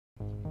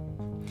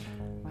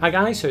Hi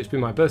guys, so it's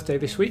been my birthday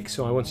this week,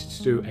 so I wanted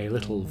to do a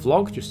little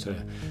vlog just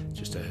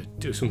to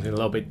do something a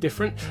little bit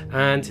different.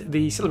 And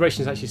the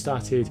celebrations actually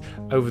started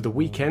over the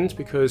weekend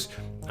because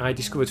I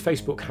discovered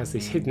Facebook has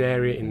this hidden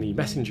area in the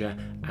Messenger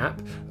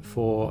app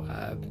for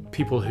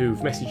people who've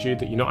messaged you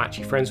that you're not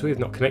actually friends with,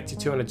 not connected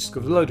to, and I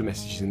discovered a load of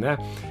messages in there,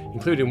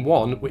 including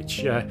one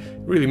which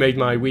really made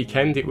my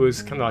weekend. It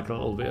was kind of like a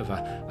little bit of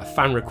a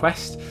fan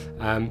request.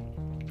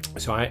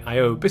 So I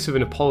owe a bit of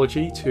an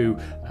apology to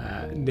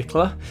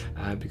Nicola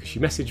because she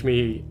messaged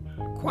me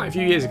quite a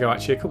few years ago,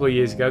 actually a couple of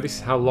years ago. This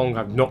is how long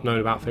I've not known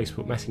about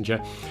Facebook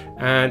Messenger,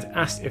 and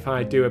asked if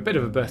I do a bit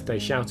of a birthday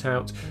shout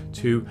out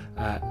to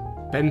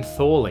Ben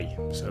Thorley.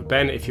 So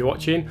Ben, if you're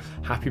watching,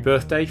 happy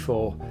birthday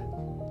for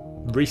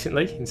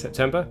recently in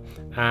September,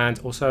 and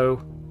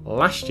also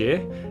last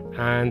year,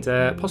 and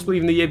possibly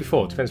even the year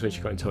before, depends when she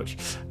got in touch.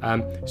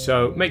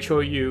 So make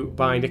sure you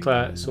buy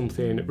Nicola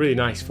something really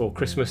nice for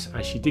Christmas,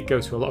 as she did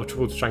go to a lot of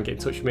trouble to try and get in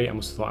touch with me. I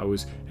must have thought I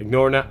was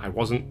ignoring her. I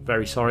wasn't,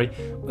 very sorry,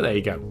 but there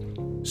you go.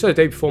 So the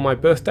day before my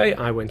birthday,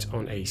 I went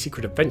on a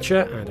secret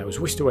adventure and I was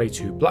whisked away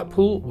to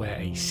Blackpool, where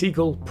a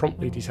seagull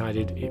promptly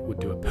decided it would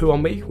do a poo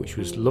on me, which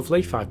was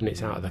lovely, 5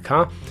 minutes out of the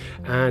car.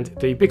 And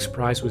the big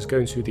surprise was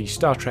going to the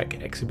Star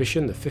Trek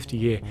exhibition, the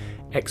 50-year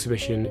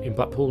exhibition in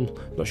Blackpool.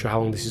 Not sure how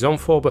long this is on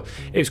for, but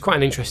it was quite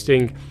an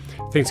interesting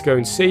thing to go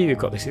and see. They've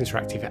got this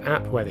interactive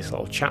app where this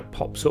little chat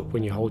pops up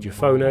when you hold your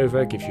phone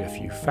over, gives you a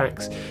few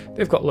facts.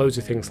 They've got loads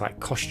of things like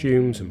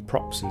costumes and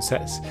props and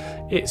sets.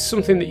 It's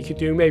something that you could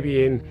do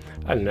maybe in,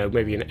 I don't know,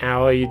 maybe an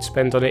hour you'd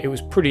spend on it. It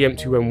was pretty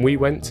empty when we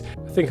went.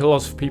 I think a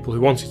lot of people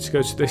who wanted to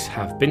go to this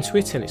have been to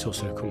it, and it's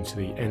also come to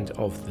the end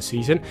of the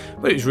season,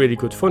 but it was really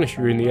good fun. If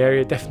you're in the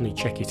area, definitely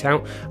check it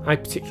out. I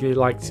particularly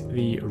liked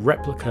the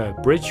replica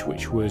bridge,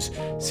 which was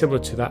similar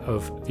to that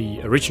of the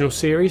original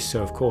series,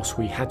 so of course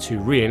we had to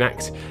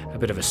reenact a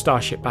bit of a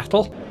starship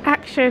battle.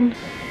 Action!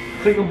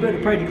 Click on Bird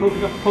of Prey,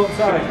 closing off the port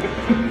side.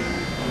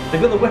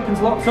 They've got the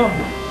weapons locked on.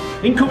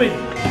 Incoming!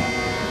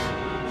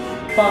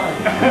 5,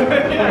 4,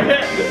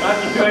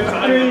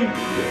 3,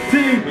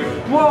 2,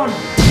 1!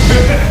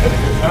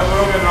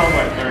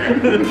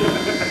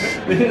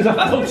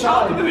 That's all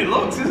sharper than it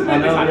looks, isn't it? I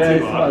know, yeah,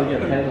 it's about to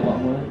get paid a lot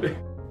more.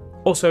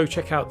 Also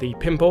check out the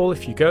pinball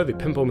if you go. The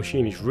pinball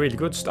machine is really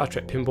good, Star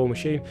Trek pinball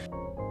machine.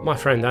 My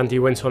friend Andy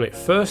went on it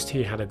first.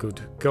 He had a good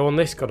go on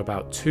this, got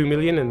about 2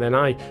 million, and then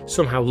I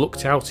somehow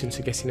looked out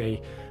into getting a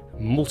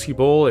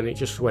multi-ball and it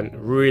just went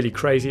really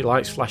crazy,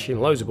 lights flashing,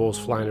 loads of balls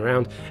flying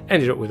around,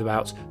 ended up with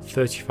about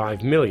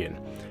 35 million.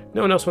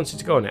 No one else wanted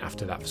to go on it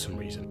after that for some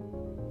reason.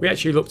 We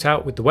actually looked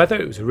out with the weather.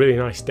 It was a really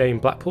nice day in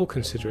Blackpool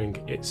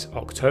considering it's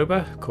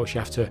October. Of course you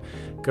have to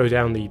go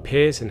down the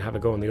piers and have a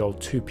go on the old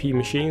 2p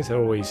machines.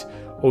 They're always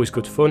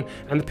good fun,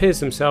 and the piers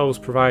themselves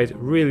provide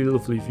really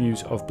lovely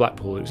views of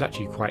Blackpool. It was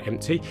actually quite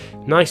empty,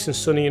 nice and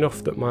sunny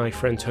enough that my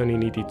friend Tony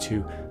needed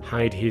to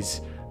hide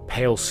his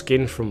pale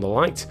skin from the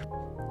light.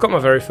 Got my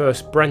very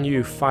first brand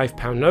new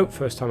 £5 note,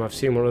 first time I've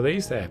seen one of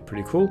these. They're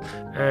pretty cool,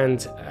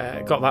 and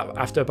got that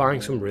after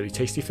buying some really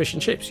tasty fish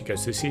and chips. You go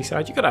to the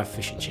seaside, you've got to have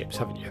fish and chips,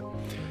 haven't you?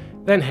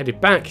 Then headed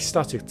back,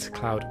 started to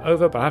cloud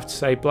over, but I have to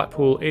say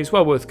Blackpool is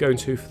well worth going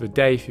to for the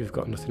day if you've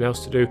got nothing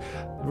else to do.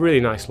 Really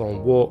nice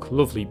long walk,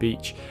 lovely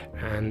beach,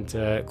 and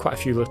quite a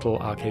few little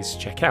arcades to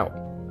check out.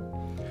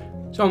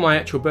 So on my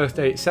actual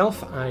birthday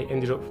itself, I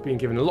ended up being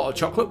given a lot of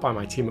chocolate by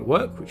my team at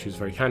work, which was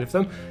very kind of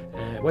them.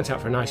 Went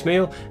out for a nice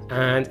meal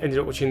and ended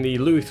up watching the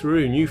Louis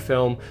Theroux new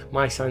film,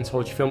 My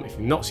Scientology Film. If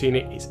you've not seen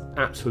it, it's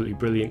absolutely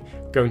brilliant.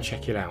 Go and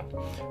check it out.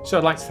 So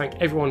I'd like to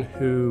thank everyone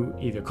who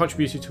either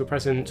contributed to a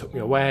present, took me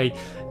away,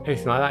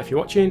 anything like that if you're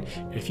watching.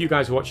 If you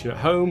guys are watching at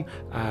home,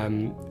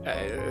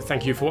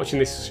 thank you for watching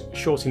this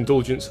short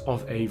indulgence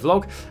of a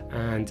vlog,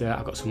 and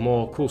I've got some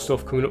more cool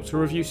stuff coming up to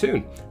review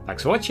soon.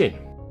 Thanks for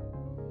watching.